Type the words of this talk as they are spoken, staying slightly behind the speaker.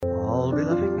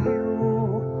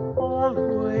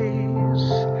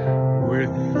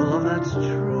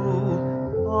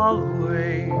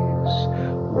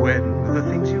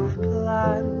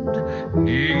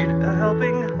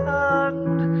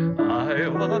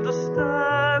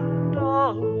understand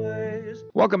always.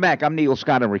 Welcome back. I'm Neil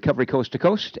Scott on Recovery Coast to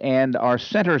Coast, and our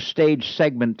center stage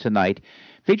segment tonight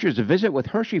features a visit with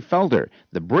Hershey Felder,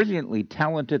 the brilliantly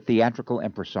talented theatrical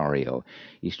impresario.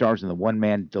 He stars in the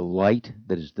one-man delight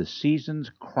that is the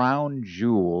season's crown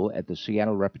jewel at the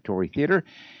Seattle Repertory Theater.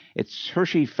 It's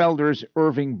Hershey Felder's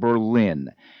Irving Berlin.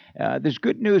 There's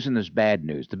good news and there's bad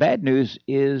news. The bad news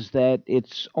is that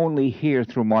it's only here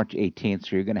through March 18th,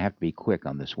 so you're going to have to be quick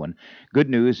on this one. Good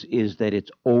news is that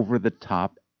it's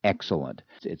over-the-top excellent.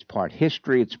 It's part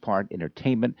history, it's part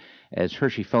entertainment, as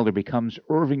Hershey Felder becomes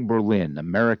Irving Berlin,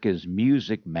 America's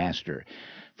music master.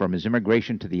 From his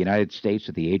immigration to the United States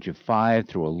at the age of 5,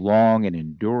 through a long and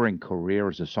enduring career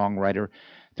as a songwriter,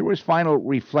 through his final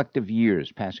reflective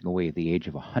years, passing away at the age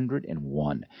of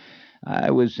 101.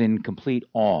 I was in complete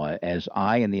awe as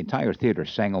I and the entire theater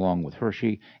sang along with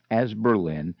Hershey as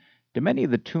Berlin to many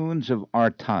of the tunes of our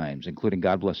times, including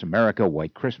God Bless America,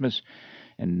 White Christmas,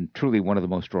 and truly one of the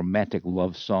most romantic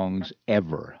love songs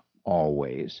ever,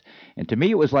 Always. And to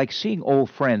me, it was like seeing old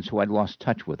friends who I'd lost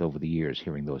touch with over the years,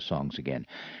 hearing those songs again.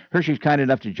 Hershey's kind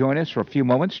enough to join us for a few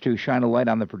moments to shine a light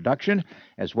on the production,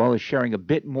 as well as sharing a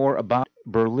bit more about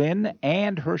Berlin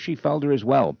and Hershey Felder as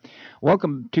well.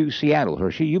 Welcome to Seattle,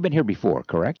 Hershey. You've been here before,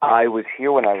 correct? I was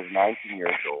here when I was 19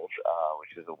 years old,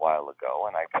 which is a while ago,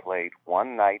 and I played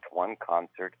one night, one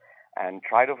concert, and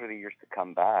tried over the years to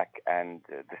come back, and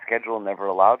the schedule never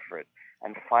allowed for it.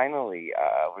 And finally,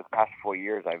 over the past 4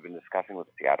 years, I've been discussing with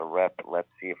Seattle Rep, let's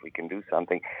see if we can do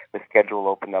something. The schedule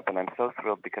opened up, and I'm so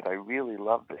thrilled because I really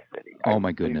love this city. Oh,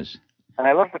 my goodness. And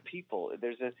I love the people.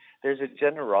 There's a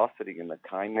generosity and a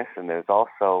kindness, and there's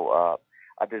also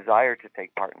a desire to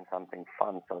take part in something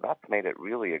fun. So that's made it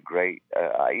really a great,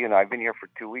 I've been here for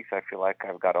 2 weeks. I feel like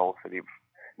I've got a whole city of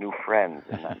new friends,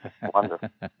 and that's wonderful.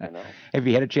 Have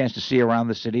you had a chance to see around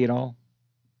the city at all?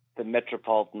 The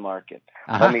Metropolitan Market.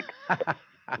 Let me.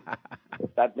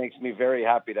 That makes me very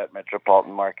happy. That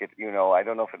Metropolitan Market. I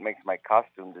don't know if it makes my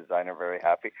costume designer very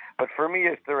happy, but for me,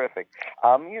 it's terrific.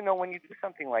 When you do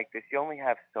something like this, you only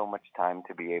have so much time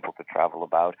to be able to travel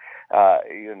about.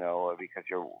 Because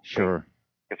you're sure.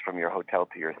 It's from your hotel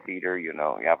to your theater, you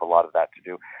have a lot of that to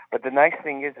do. But the nice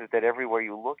thing is that everywhere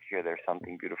you look here, there's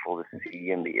something beautiful to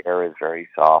see, and the air is very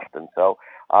soft. And so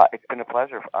it's been a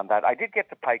pleasure on that. I did get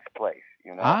to Pike's Place,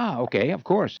 Ah, okay, of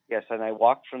course. Yes, and I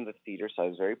walked from the theater, so I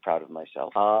was very proud of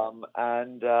myself.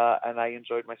 And I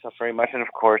enjoyed myself very much. And,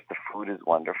 of course, the food is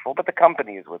wonderful, but the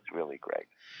company is what's really great.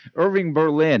 Irving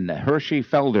Berlin, Hershey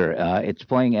Felder. It's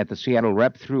playing at the Seattle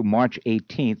Rep through March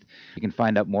 18th. You can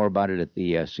find out more about it at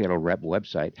the Seattle Rep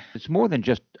website. It's more than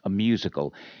just a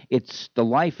musical. It's the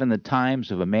life and the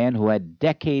times of a man who had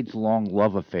decades-long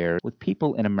love affairs with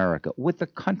people in America, with the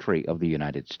country of the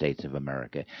United States of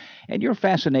America. And your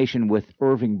fascination with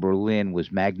Irving Berlin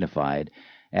was magnified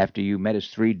after you met his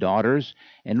 3 daughters.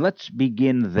 And let's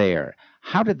begin there.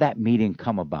 How did that meeting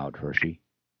come about, Hershey?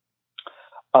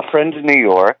 A friend in New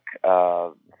York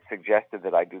suggested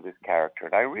that I do this character,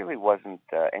 and I really wasn't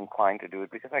inclined to do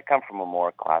it because I come from a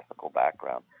more classical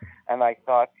background. And I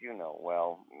thought,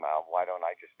 why don't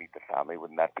I just meet the family?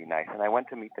 Wouldn't that be nice? And I went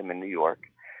to meet them in New York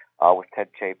with Ted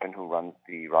Chapin, who runs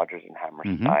the Rodgers and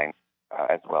Hammerstein,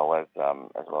 as well as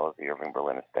the Irving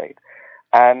Berlin estate.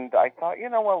 And I thought,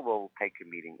 we'll take a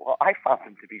meeting. Well, I found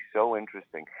them to be so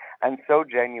interesting and so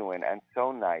genuine and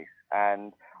so nice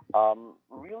and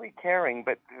really caring,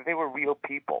 but they were real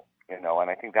people. And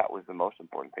I think that was the most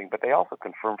important thing. But they also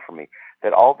confirmed for me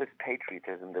that all this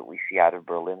patriotism that we see out of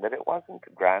Berlin, that it wasn't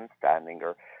grandstanding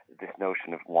or this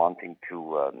notion of wanting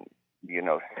to,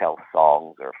 sell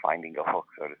songs or finding a hook,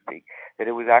 so to speak, that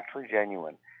it was actually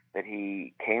genuine, that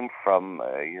he came from,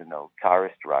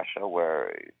 Tsarist Russia,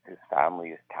 where his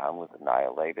family's town was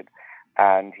annihilated.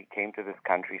 And he came to this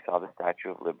country, saw the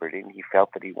Statue of Liberty, and he felt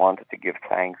that he wanted to give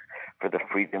thanks for the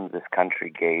freedom this country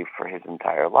gave for his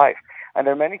entire life. And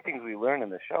there are many things we learn in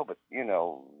the show, but,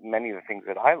 many of the things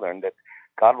that I learned, that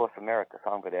God Bless America, a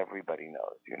song that everybody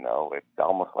knows, it's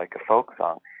almost like a folk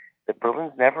song, that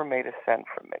Berlin's never made a cent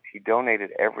from it. He donated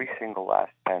every single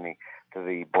last penny to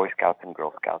the Boy Scouts and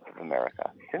Girl Scouts of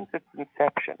America since its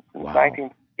inception, since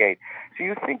 1958. So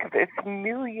you think of it, it's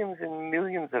millions and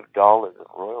millions of dollars of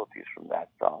royalties from that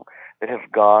song that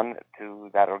have gone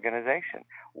to that organization.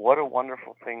 What a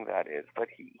wonderful thing that is. But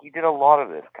he did a lot of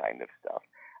this kind of stuff.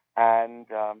 And,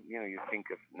 you think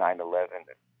of 9/11,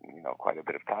 quite a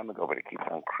bit of time ago, but it keeps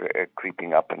on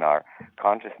creeping up in our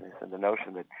consciousness, and the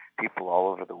notion that people all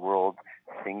over the world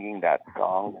singing that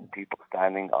song and people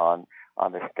standing on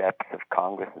the steps of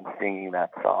Congress and singing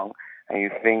that song, and you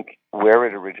think where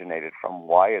it originated from,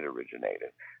 why it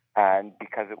originated. and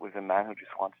because it was a man who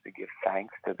just wanted to give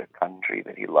thanks to the country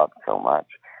that he loved so much.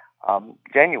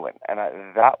 Genuine, and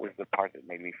that was the part that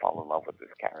made me fall in love with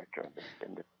this character.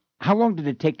 How long did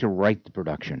it take to write the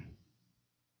production?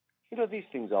 These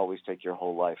things always take your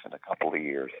whole life in a couple of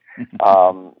years.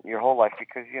 Your whole life,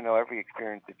 because, every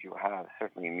experience that you have,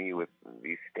 certainly me with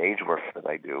these stage works that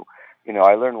I do,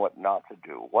 I learn what not to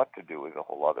do. What to do is a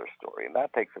whole other story, and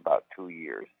that takes about 2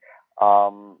 years.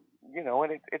 And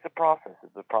it's a process.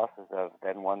 It's a process of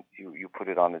then once you put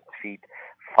it on its feet,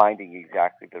 finding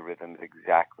exactly the rhythms,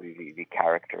 exactly the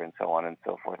character, and so on and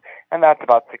so forth. And that's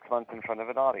about 6 months in front of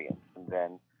an audience. And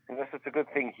then, so it's a good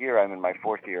thing here. I'm in my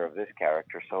 4th year of this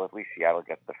character, so at least Seattle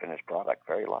gets the finished product.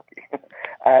 Very lucky.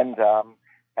 and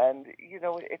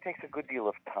it takes a good deal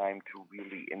of time to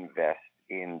really invest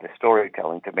in the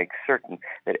storytelling to make certain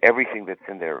that everything that's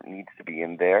in there needs to be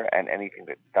in there and anything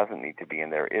that doesn't need to be in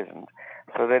there isn't,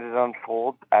 so that it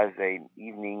unfolds as an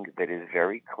evening that is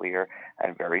very clear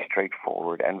and very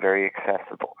straightforward and very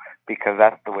accessible, because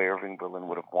that's the way Irving Berlin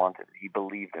would have wanted it. He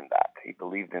believed in that. He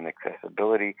believed in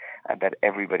accessibility and that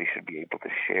everybody should be able to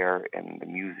share in the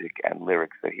music and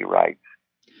lyrics that he writes.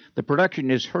 The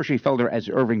production is Hershey Felder as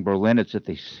Irving Berlin. It's at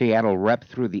the Seattle Rep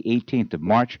through the 18th of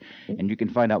March, and you can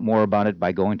find out more about it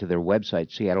by going to their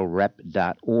website,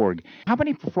 seattlerep.org. How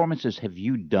many performances have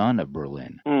you done of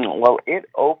Berlin? Well, it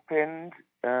opened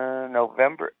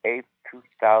November 8th,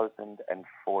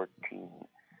 2014.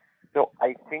 So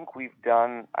I think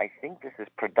this is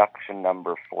production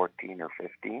number 14 or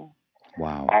 15.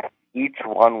 Wow. And each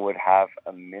one would have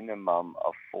a minimum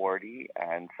of 40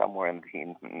 and somewhere in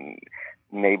the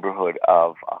neighborhood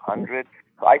of 100.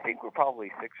 So I think we're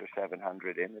probably 600 or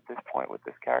 700 in at this point with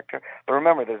this character. But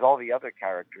remember, there's all the other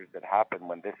characters that happen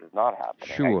when this is not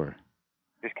happening. Sure.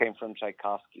 This came from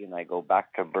Tchaikovsky, and I go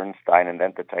back to Bernstein and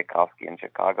then to Tchaikovsky in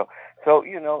Chicago. So,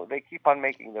 they keep on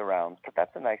making the rounds. But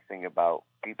that's a nice thing about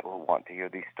people who want to hear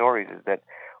these stories, is that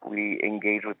we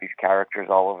engage with these characters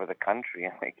all over the country,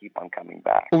 and they keep on coming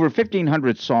back. Over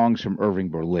 1,500 songs from Irving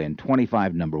Berlin,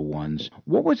 25 number ones.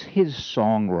 What was his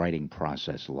songwriting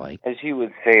process like? As he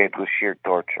would say, it was sheer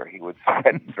torture. He would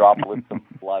sweat droplets of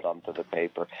blood onto the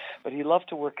paper. But he loved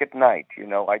to work at night.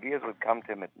 Ideas would come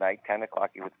to him at night. 10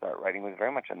 o'clock he would start writing. He was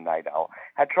very much a night owl.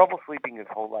 Had trouble sleeping his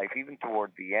whole life, even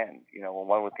toward the end. When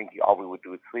one would think all we would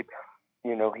do is sleep,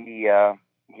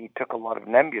 he took a lot of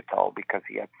Nembutal because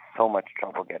he had so much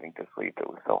trouble getting to sleep. It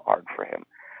was so hard for him.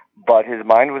 But his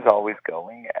mind was always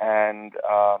going, and,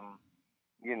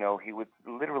 he would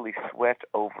literally sweat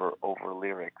over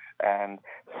lyrics and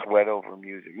sweat over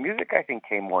music. Music, I think,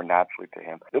 came more naturally to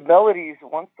him. The melodies,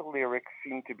 once the lyrics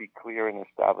seemed to be clear and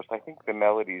established, I think the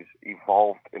melodies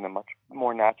evolved in a much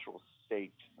more natural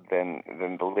state than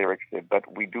the lyrics did.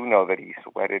 But we do know that he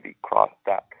sweated, he crossed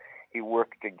that, he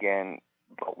worked again.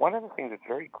 But one of the things that's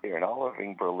very clear in all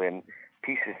Irving Berlin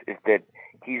pieces is that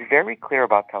he's very clear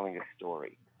about telling a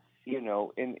story.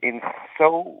 In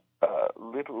so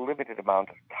limited amount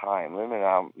of time, limited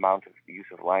amount of use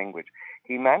of language,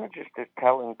 he manages to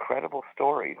tell incredible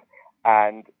stories,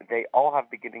 and they all have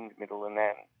beginnings, middle, and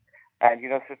end. And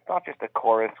so it's not just a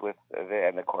chorus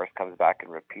and the chorus comes back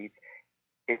and repeats.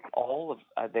 It's all of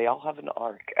they all have an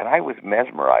arc, and I was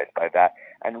mesmerized by that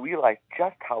and realized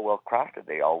just how well crafted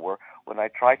they all were when I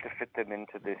tried to fit them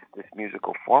into this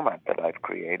musical format that I've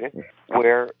created,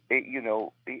 where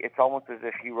it's almost as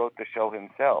if he wrote the show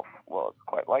himself. Well, it's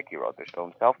quite like he wrote the show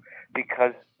himself,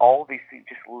 because all these things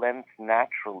just lends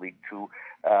naturally to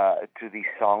these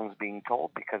songs being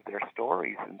told, because they're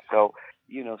stories. And so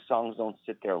songs don't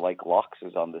sit there like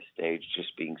loxes on the stage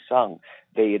just being sung.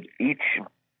 Each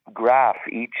graph,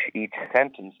 each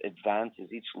sentence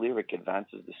advances, each lyric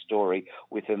advances the story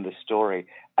within the story,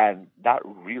 and that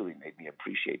really made me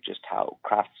appreciate just how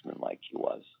craftsmanlike he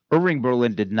was. Irving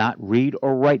Berlin did not read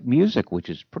or write music, which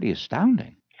is pretty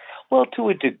astounding. Well, to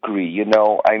a degree,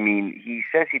 he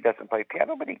says he doesn't play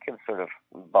piano, but he can sort of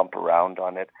bump around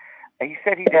on it. And he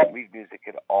said he didn't read music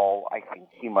at all. I think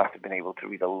he must have been able to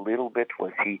read a little bit.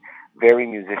 Was he very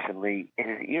musicianly?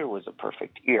 His ear was a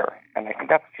perfect ear, and I think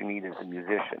that's what you need as a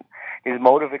musician. His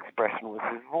mode of expression was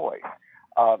his voice.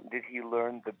 Did he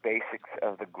learn the basics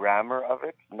of the grammar of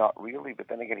it? Not really, but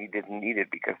then again, he didn't need it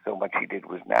because so much he did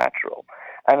was natural.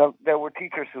 And there were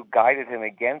teachers who guided him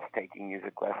against taking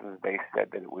music lessons. They said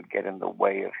that it would get in the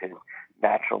way of his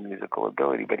natural musical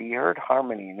ability, but he heard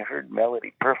harmony and he heard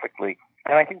melody perfectly.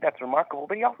 And I think that's remarkable,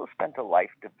 but he also spent a life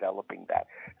developing that.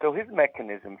 So his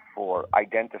mechanism for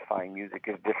identifying music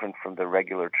is different from the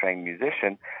regular trained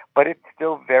musician, but it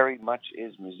still very much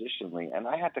is musicianly. And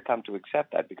I had to come to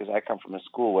accept that because I come from a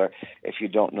school where if you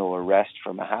don't know a rest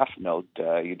from a half note,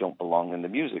 you don't belong in the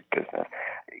music business.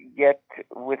 Yet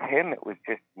with him, it was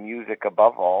just music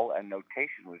above all, and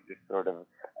notation was just sort of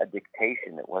a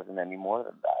dictation. It wasn't any more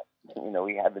than that. You know,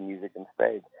 he had the music in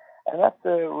spades. And that's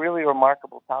a really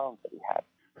remarkable talent that he had.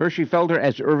 Hershey Felder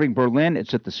as Irving Berlin.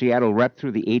 It's at the Seattle Rep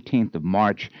through the 18th of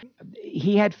March.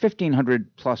 He had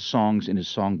 1,500 plus songs in his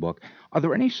songbook. Are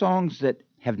there any songs that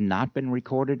have not been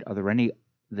recorded? Are there any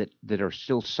that are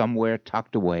still somewhere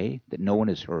tucked away that no one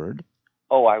has heard?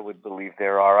 Oh, I would believe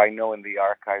there are. I know in the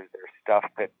archives there's stuff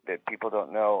that people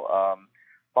don't know.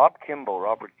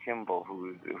 Robert Kimball,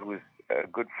 who is a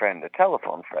good friend, a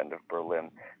telephone friend of Berlin,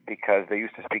 because they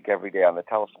used to speak every day on the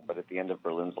telephone, but at the end of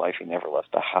Berlin's life, he never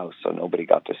left the house, so nobody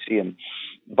got to see him.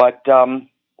 But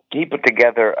he put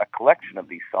together a collection of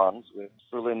these songs with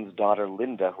Berlin's daughter,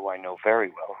 Linda, who I know very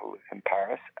well, who is in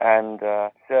Paris, and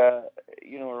it's a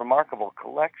remarkable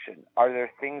collection. Are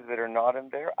there things that are not in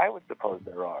there? I would suppose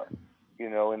there are. You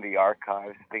know, in the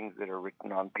archives, things that are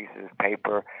written on pieces of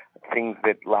paper, things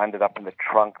that landed up in the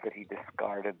trunk that he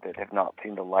discarded that have not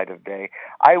seen the light of day.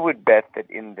 I would bet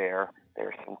that in there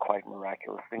are some quite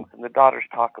miraculous things, and the daughters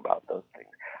talk about those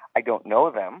things. I don't know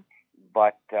them,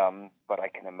 but I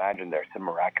can imagine there's some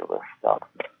miraculous stuff.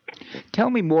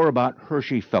 Tell me more about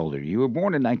Hershey Felder. You were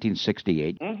born in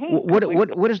 1968.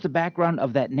 Mm-hmm. What is the background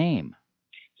of that name?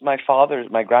 It's my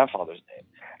grandfather's name,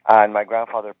 and my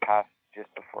grandfather passed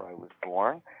just before I was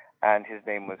born, and his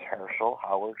name was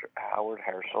Howard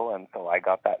Herschel, and so I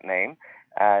got that name,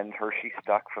 and Hershey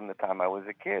stuck from the time I was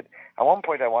a kid. At one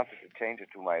point I wanted to change it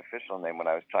to my official name when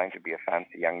I was trying to be a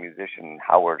fancy young musician,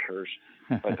 Howard Hirsch,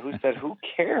 but who said, who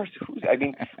cares?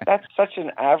 That's such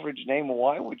an average name.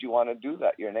 Why would you want to do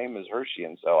that? Your name is Hershey,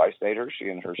 and so I stayed Hershey,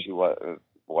 and Hershey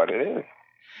what it is.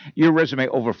 Your resume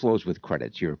overflows with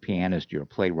credits. You're a pianist, you're a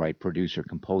playwright, producer,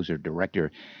 composer,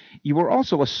 director. You were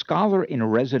also a scholar in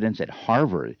residence at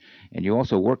Harvard, and you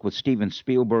also worked with Steven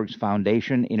Spielberg's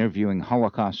foundation, interviewing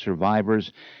Holocaust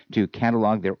survivors to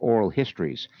catalog their oral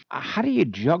histories. How do you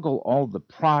juggle all the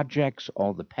projects,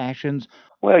 all the passions?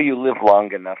 Well, you live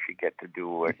long enough, you get to do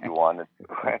what you want to do.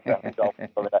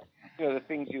 The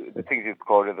things you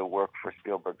quoted, the work for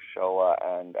Spielberg's Shoah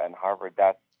and Harvard,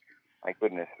 that's, my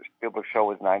goodness, Spielberg's Show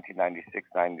was 1996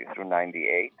 through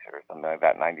 98 or something like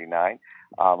that, 99.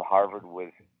 Harvard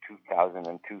was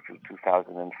 2002 through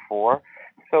 2004.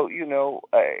 So,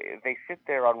 they sit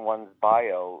there on one's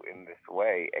bio in this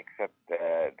way, except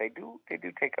they do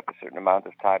take up a certain amount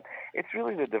of time. It's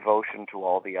really the devotion to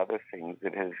all the other things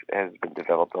that has been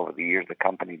developed over the years, the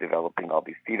company developing all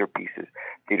these theater pieces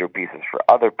for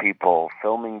other people,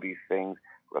 filming these things,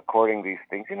 recording these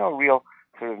things, real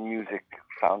sort of music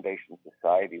foundation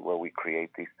society where we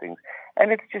create these things.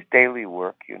 And it's just daily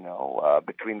work,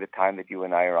 between the time that you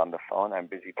and I are on the phone, I'm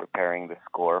busy preparing the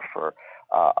score for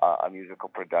a musical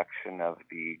production of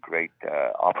the great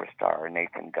opera star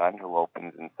Nathan Gunn, who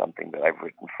opens in something that I've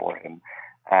written for him,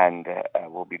 and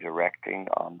will be directing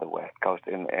on the West Coast,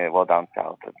 down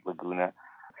south at Laguna.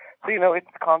 So, it's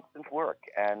constant work,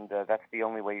 and that's the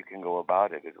only way you can go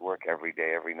about it, is work every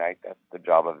day, every night. That's the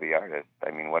job of the artist. I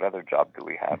mean, what other job do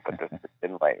we have but just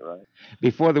in light, right?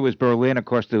 Before there was Berlin, of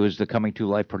course, there was the Coming to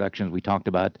Life productions we talked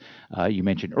about. You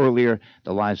mentioned earlier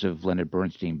the lives of Leonard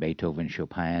Bernstein, Beethoven,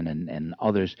 Chopin, and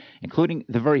others, including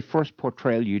the very first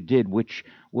portrayal you did, which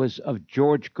was of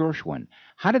George Gershwin.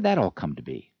 How did that all come to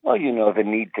be? Well, the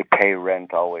need to pay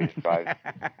rent always drives.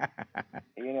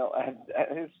 And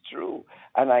it's true.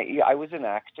 And I was an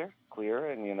actor, clear,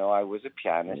 and I was a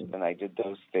pianist, and I did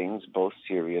those things both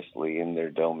seriously in their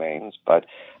domains. But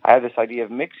I had this idea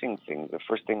of mixing things. The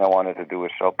first thing I wanted to do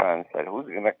was Chopin. Said, "Who's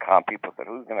going to come?" People said,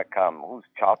 "Who's going to come? Who's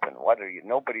Chopin? What are you?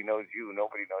 Nobody knows you.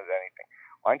 Nobody knows anything.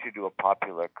 Why don't you do a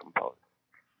popular composer?"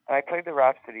 And I played the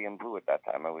Rhapsody in Blue at that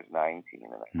time. I was 19,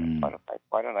 and I thought,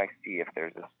 why don't I see if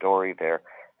there's a story there?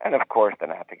 And of course,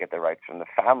 then I had to get the rights from the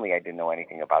family. I didn't know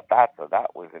anything about that, so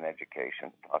that was an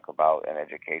education. Talk about an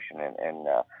education in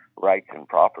rights and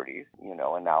properties, and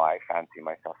now I fancy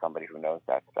myself somebody who knows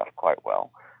that stuff quite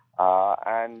well.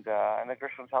 And the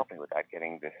Gershwins helped me with that,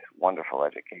 getting this wonderful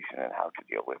education in how to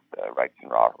deal with rights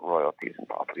and royalties and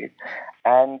properties.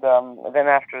 And then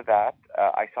after that,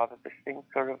 I saw that this thing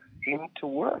sort of seemed to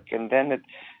work. And then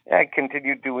I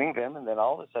continued doing them, and then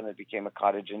all of a sudden it became a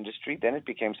cottage industry. Then it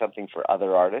became something for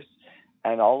other artists.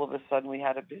 And all of a sudden we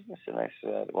had a business. And I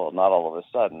said, well, not all of a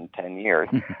sudden, 10 years,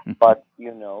 but,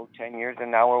 10 years,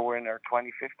 and now we're in our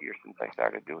 25th year since I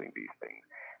started doing these things.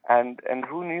 And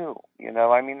who knew?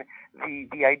 I mean,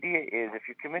 the idea is if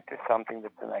you commit to something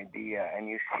that's an idea and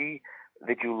you see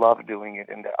that you love doing it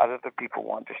and that other people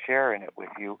want to share in it with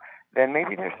you, then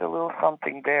maybe there's a little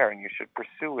something there and you should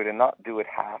pursue it and not do it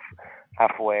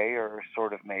halfway or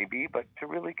sort of maybe, but to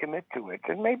really commit to it.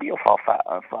 And maybe you'll fall flat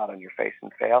on your face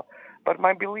and fail. But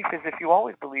my belief is if you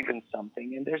always believe in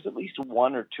something and there's at least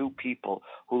one or two people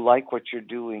who like what you're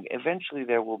doing, eventually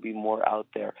there will be more out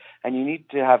there. And you need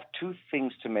to have two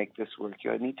things to make this work.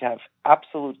 You need to have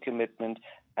absolute commitment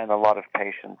and a lot of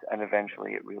patience, and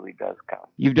eventually it really does come.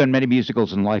 You've done many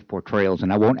musicals and life portrayals,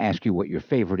 and I won't ask you what your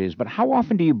favorite is, but how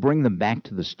often do you bring them back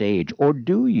to the stage, or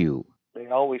do you? They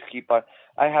always keep on.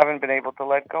 I haven't been able to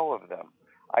let go of them.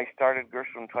 I started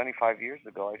Gershwin 25 years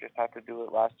ago. I just had to do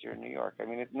it last year in New York. I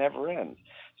mean, it never ends.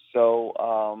 So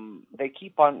they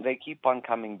keep on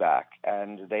coming back,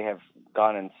 and they have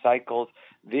gone in cycles.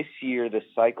 This year, the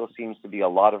cycle seems to be a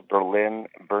lot of Berlin,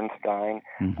 Bernstein,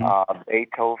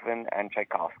 Beethoven, and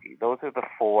Tchaikovsky. Those are the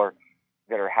four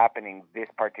that are happening this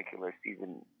particular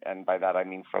season, and by that I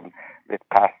mean from this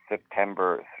past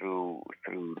September through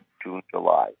June,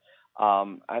 July.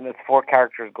 And it's four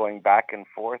characters going back and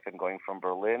forth and going from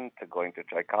Berlin to going to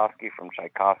Tchaikovsky, from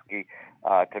Tchaikovsky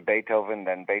to Beethoven,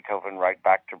 then Beethoven right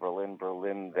back to Berlin,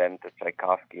 then to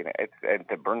Tchaikovsky, and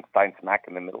to Bernstein smack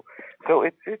in the middle. So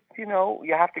it's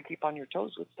you have to keep on your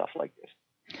toes with stuff like this.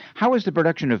 How has the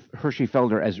production of Hershey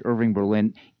Felder as Irving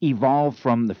Berlin evolved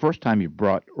from the first time you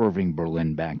brought Irving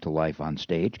Berlin back to life on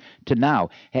stage to now?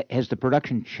 Has the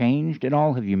production changed at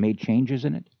all? Have you made changes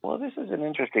in it? Well, this is an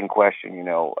interesting question.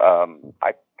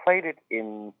 I played it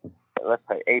in, let's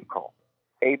say, April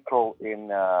in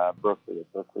Berkeley,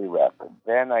 at Berkeley Rep. And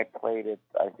then I played it,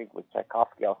 I think, with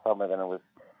Tchaikovsky all summer. Then it was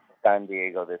San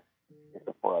Diego this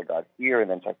before I got here, and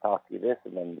then Tchaikovsky this,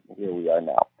 and then here we are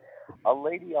now. A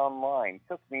lady online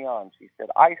took me on. She said,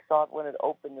 I saw it when it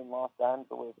opened in Los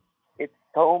Angeles. It's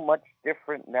so much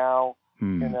different now,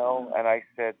 And I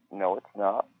said, no, it's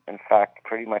not. In fact,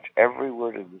 pretty much every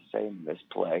word is the same in this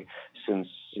play since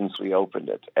we opened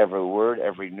it. Every word,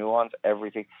 every nuance,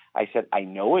 everything. I said, I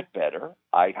know it better.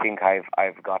 I think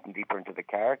I've gotten deeper into the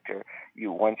character.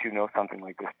 Once you know something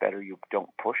like this better, you don't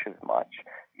push as much.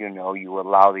 You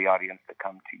allow the audience to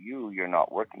come to you. You're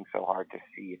not working so hard to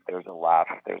see if there's a laugh,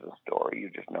 if there's a story. You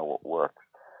just know what works.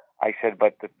 I said,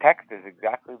 but the text is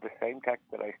exactly the same text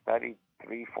that I studied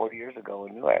 3-4 years ago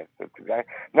in US.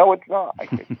 No, it's not. I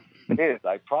said, it is.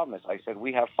 I promise. I said,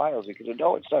 we have files. He said,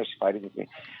 no, it's not. She's fighting with me.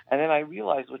 And then I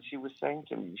realized what she was saying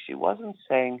to me. She wasn't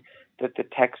saying that the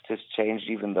text has changed,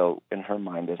 even though in her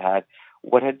mind it had.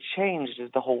 What had changed is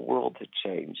the whole world had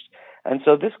changed. And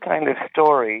so this kind of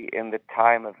story in the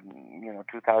time of,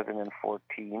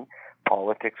 2014,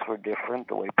 politics were different.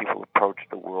 The way people approached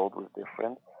the world was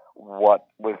different. What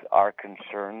was our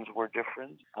concerns were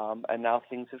different. And now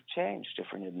things have changed.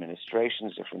 Different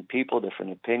administrations, different people,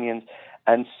 different opinions.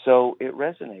 And so it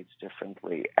resonates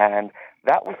differently. And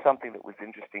that was something that was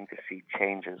interesting to see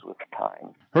changes with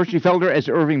time. Hershey Felder as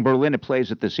Irving Berlin. It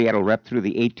plays at the Seattle Rep through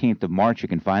the 18th of March. You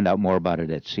can find out more about it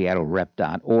at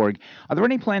seattlerep.org. Are there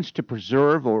any plans to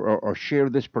preserve or share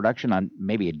this production on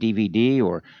maybe a DVD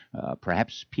or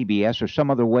perhaps PBS or some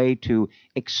other way to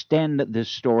extend this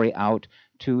story out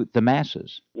to the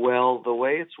masses? Well, the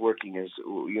way it's working is,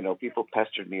 people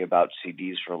pestered me about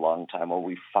CDs for a long time. Well,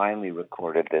 we finally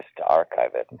recorded this to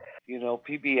archive it.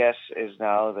 PBS is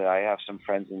now that I have some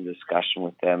friends in discussion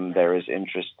with them. There is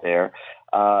interest there,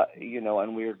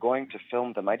 and we are going to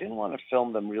film them. I didn't want to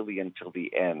film them really until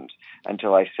the end,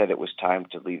 until I said it was time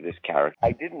to leave this character.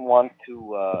 I didn't want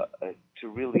to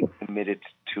really commit it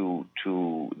to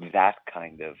that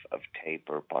kind of tape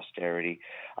or posterity.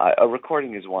 A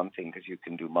recording is one thing because you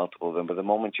can do multiple of them, but the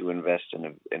moment you invest in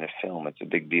a film, it's a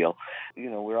big deal.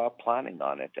 We're all planning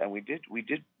on it, and we did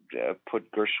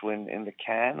put Gershwin in the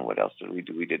can. What else did we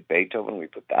do? We did Beethoven. We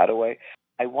put that away.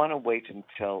 I want to wait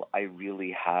until I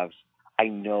really I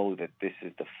know that this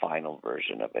is the final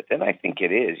version of it. And I think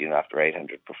it is, after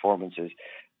 800 performances.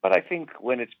 But I think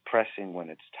when it's pressing, when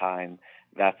it's time,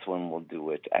 that's when we'll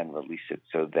do it and release it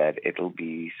so that it'll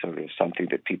be sort of something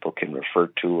that people can refer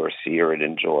to or see or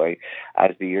enjoy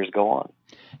as the years go on.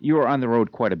 You are on the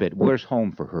road quite a bit. Where's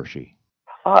home for Hershey?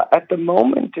 At the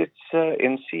moment, it's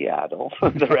in Seattle.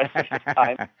 The rest of the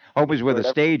time. Home is where the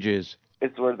stage is.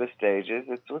 It's where the stage is.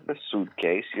 It's with a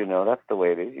suitcase. That's the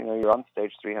way it is. You're on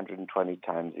stage 320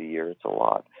 times a year. It's a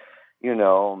lot.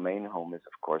 Main home is,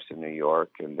 of course, in New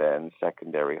York, and then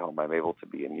secondary home, I'm able to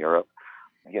be in Europe.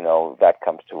 That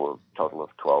comes to a total of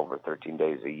 12 or 13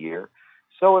 days a year.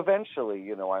 So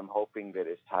eventually, I'm hoping that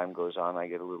as time goes on, I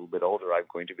get a little bit older, I'm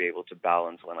going to be able to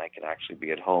balance when I can actually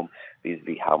be at home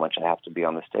vis-a-vis how much I have to be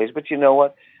on the stage. But you know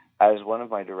what? As one of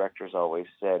my directors always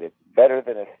said, it's better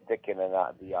than a stick in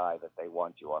the eye that they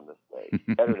want you on the stage.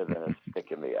 Better than a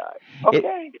stick in the eye.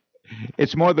 Okay.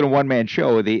 It's more than a one-man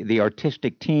show. The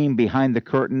artistic team behind the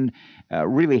curtain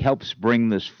really helps bring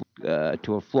this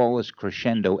to a flawless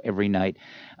crescendo every night.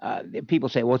 People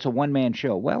say, well, it's a one-man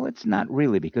show. Well, it's not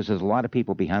really, because there's a lot of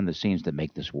people behind the scenes that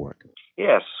make this work.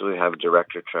 Yes, we have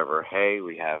director Trevor Hay.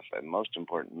 We have, most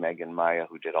important, Megan Maya,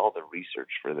 who did all the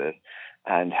research for this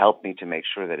and helped me to make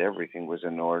sure that everything was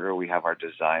in order. We have our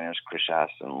designers, Chris Ass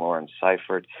and Lauren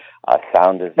Seifert,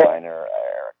 sound designer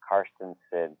Eric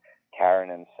Karstensen,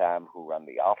 Karen and Sam, who run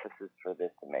the offices for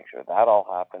this to make sure that all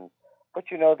happens. But,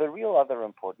 the real other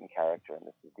important character, and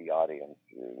this is the audience,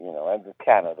 and the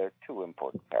piano, they're two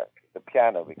important characters. The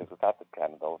piano, because without the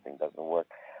piano, the whole thing doesn't work.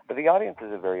 But the audience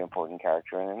is a very important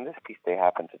character, and in this piece, they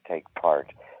happen to take part.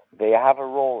 They have a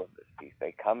role in this piece.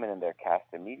 They come in and they're cast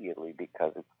immediately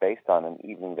because it's based on an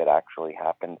evening that actually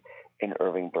happened in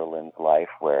Irving Berlin's life,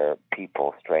 where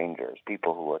people, strangers,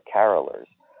 people who were carolers,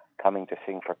 coming to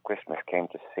sing for Christmas, came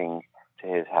to sing to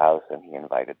his house, and he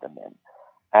invited them in.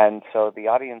 And so the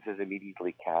audience is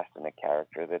immediately cast in a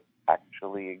character that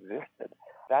actually existed.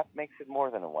 That makes it more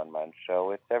than a one-man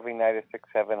show. It's every night a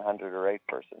 600, 700, or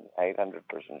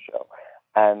 800-person show.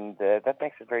 And that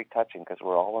makes it very touching, because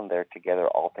we're all in there together,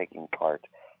 all taking part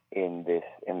in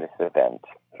this event.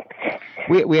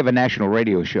 We have a national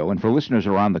radio show, and for listeners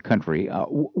around the country,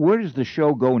 where does the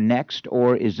show go next,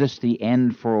 or is this the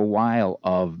end for a while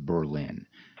of Berlin?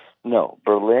 No,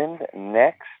 Berlin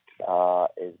next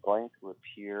is going to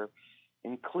appear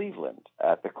in Cleveland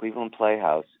at the Cleveland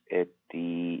Playhouse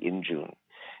in June.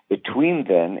 Between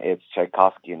then, it's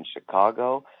Tchaikovsky in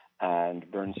Chicago and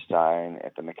Bernstein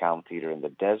at the McCown Theater in the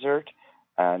Desert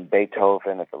and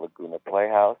Beethoven at the Laguna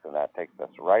Playhouse, and that takes us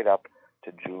right up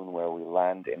to June, where we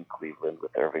land in Cleveland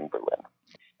with Irving Berlin.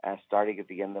 And starting at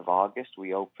the end of August,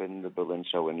 we open the Berlin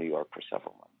show in New York for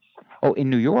several months. Oh, in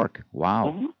New York? Wow.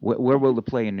 Mm-hmm. Where will the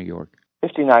play in New York?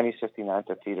 5090 59th,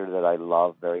 a theater that I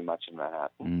love very much in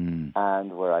Manhattan,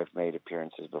 and where I've made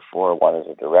appearances before, one as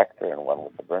a director and one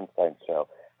with the Bernstein show,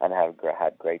 and have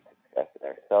had great success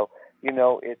there. So,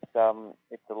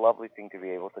 it's a lovely thing to be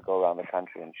able to go around the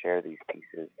country and share these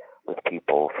pieces with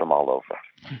people from all over.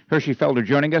 Hershey Felder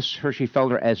joining us. Hershey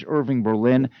Felder as Irving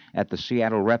Berlin at the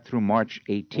Seattle Rep through March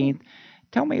 18th.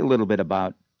 Tell me a little bit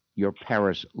about your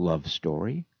Paris love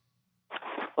story.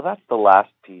 Well, that's the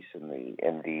last piece in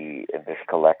this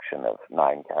collection of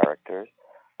 9 characters,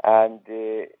 and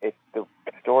it's the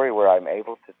story where I'm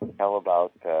able to tell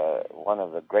about one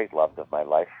of the great loves of my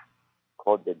life,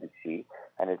 Claude Debussy,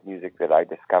 and his music that I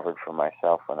discovered for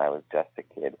myself when I was just a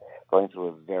kid, going through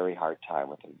a very hard time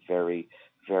with a very,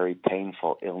 very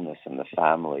painful illness in the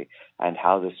family, and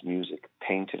how this music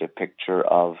painted a picture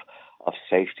of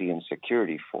safety and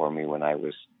security for me when I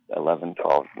was 11,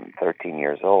 12, and 13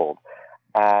 years old.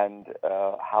 And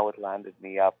how it landed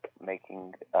me up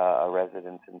making a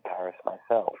residence in Paris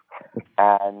myself.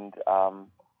 And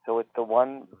so it's the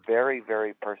one very,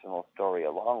 very personal story,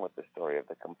 along with the story of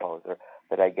the composer,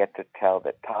 that I get to tell,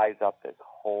 that ties up this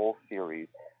whole series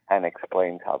and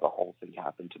explains how the whole thing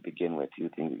happened to begin with,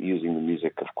 using the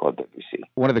music of Claude Debussy.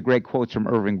 One of the great quotes from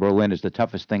Irving Berlin is, the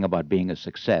toughest thing about being a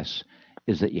success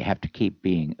is that you have to keep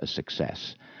being a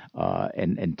success.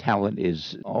 And talent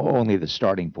is only the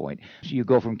starting point. So you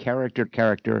go from character to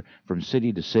character, from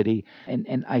city to city,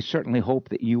 and I certainly hope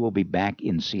that you will be back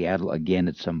in Seattle again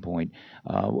at some point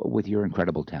with your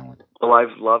incredible talent. Well,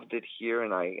 I've loved it here,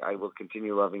 and I will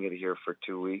continue loving it here for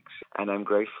 2 weeks, and I'm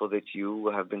grateful that you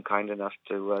have been kind enough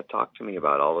to talk to me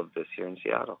about all of this here in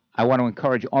Seattle. I want to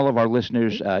encourage all of our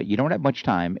listeners, you don't have much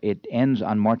time. It ends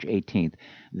on March 18th.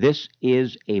 This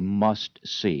is a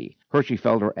must-see. Hershey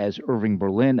Felder as Irving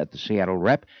Berlin at the Seattle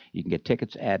Rep. You can get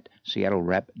tickets at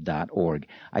seattlerep.org.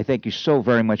 I thank you so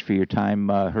very much for your time,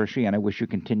 Hershey, and I wish you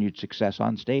continued success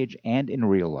on stage and in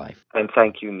real life. And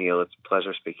thank you, Neil. It's a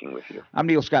pleasure speaking with you. I'm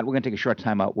Neil Scott. We're going to take a short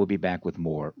time out. We'll be back with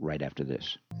more right after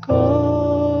this. Go.